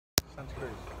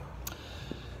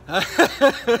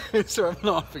So I'm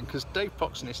laughing because Dave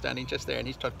Poxon is standing just there and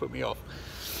he's trying to put me off.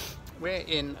 We're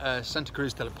in Santa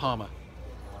Cruz de la Palma.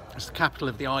 It's the capital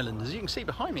of the island. As you can see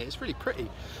behind me, it's really pretty.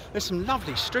 There's some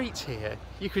lovely streets here.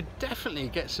 You could definitely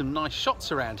get some nice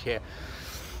shots around here.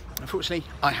 Unfortunately,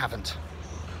 I haven't,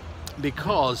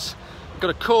 because I got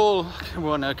a call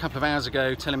a couple of hours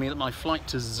ago telling me that my flight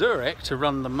to Zurich to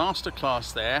run the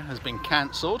masterclass there has been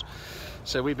cancelled.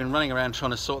 So we've been running around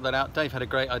trying to sort that out. Dave had a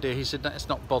great idea. He said, let's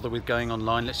not bother with going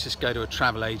online. Let's just go to a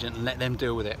travel agent and let them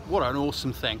deal with it. What an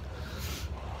awesome thing.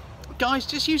 Guys,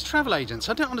 just use travel agents.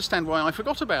 I don't understand why I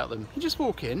forgot about them. You just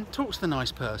walk in, talk to the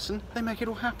nice person, they make it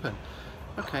all happen.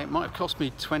 Okay, it might have cost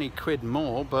me 20 quid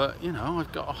more, but you know,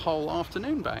 I've got a whole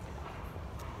afternoon back.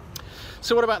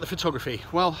 So what about the photography?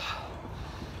 Well,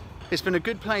 it's been a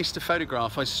good place to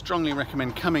photograph. I strongly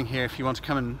recommend coming here if you want to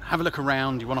come and have a look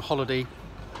around, you want a holiday,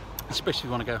 especially if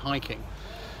you want to go hiking.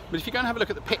 But if you go and have a look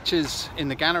at the pictures in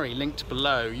the gallery linked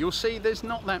below, you'll see there's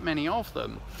not that many of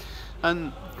them.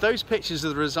 And those pictures are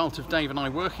the result of Dave and I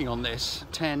working on this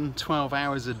 10, 12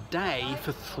 hours a day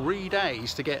for 3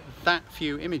 days to get that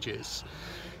few images.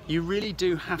 You really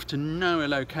do have to know a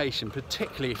location,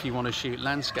 particularly if you want to shoot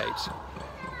landscapes.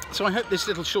 So I hope this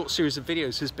little short series of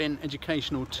videos has been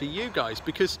educational to you guys,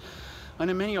 because I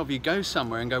know many of you go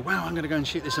somewhere and go, wow, I'm going to go and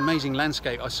shoot this amazing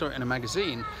landscape. I saw it in a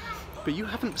magazine. But you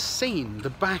haven't seen the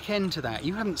back end to that.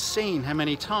 You haven't seen how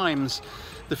many times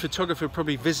the photographer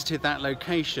probably visited that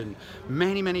location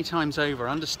many times over,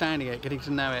 understanding it, getting to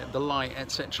know it, the light,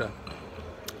 etc.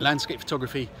 Landscape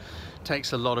photography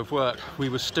takes a lot of work. We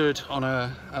were stood on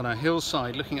a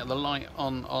hillside looking at the light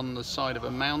on the side of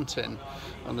a mountain,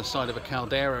 on the side of a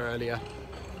caldera earlier.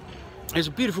 There's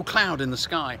a beautiful cloud in the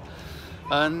sky.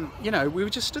 And you know, we were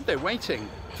just stood there waiting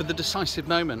for the decisive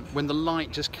moment when the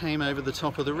light just came over the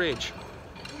top of the ridge.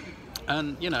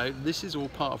 And you know, this is all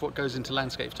part of what goes into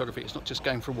landscape photography. It's not just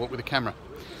going for a walk with a camera.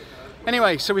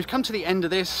 Anyway, so we've come to the end of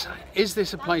this. Is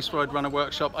this a place where I'd run a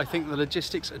workshop? I think the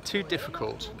logistics are too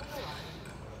difficult.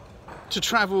 To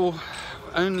travel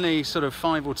only sort of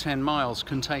 5 or 10 miles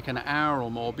can take an hour or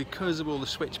more because of all the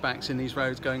switchbacks in these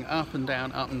roads going up and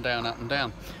down, up and down, up and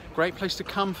down. Great place to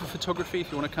come for photography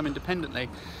if you want to come independently,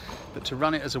 but to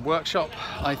run it as a workshop,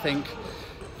 I think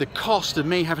the cost of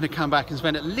me having to come back and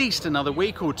spend at least another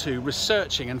week or two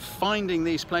researching and finding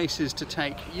these places to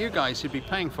take you guys who'd be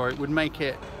paying for it would make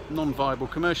it non-viable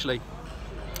commercially,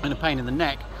 and a pain in the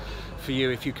neck for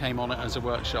you if you came on it as a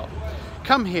workshop.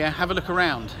 Come here, have a look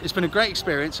around. It's been a great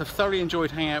experience. I've thoroughly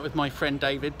enjoyed hanging out with my friend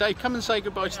David. Dave, come and say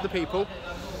goodbye to the people.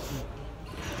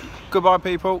 Goodbye,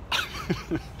 people.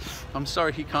 I'm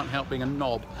sorry he can't help being a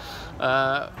knob.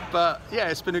 But yeah,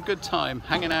 it's been a good time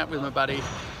hanging out with my buddy,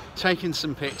 taking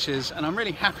some pictures, and I'm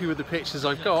really happy with the pictures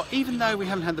I've got, even though we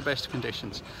haven't had the best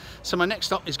conditions. So my next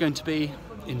stop is going to be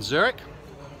in Zurich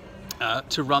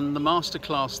to run the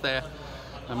masterclass there.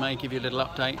 I may give you a little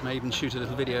update, may even shoot a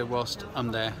little video whilst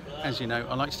I'm there. As you know,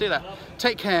 I like to do that.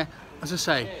 Take care. As I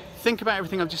say, think about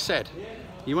everything I've just said.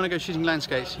 You want to go shooting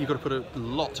landscapes, you've got to put a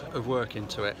lot of work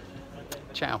into it.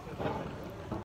 Ciao.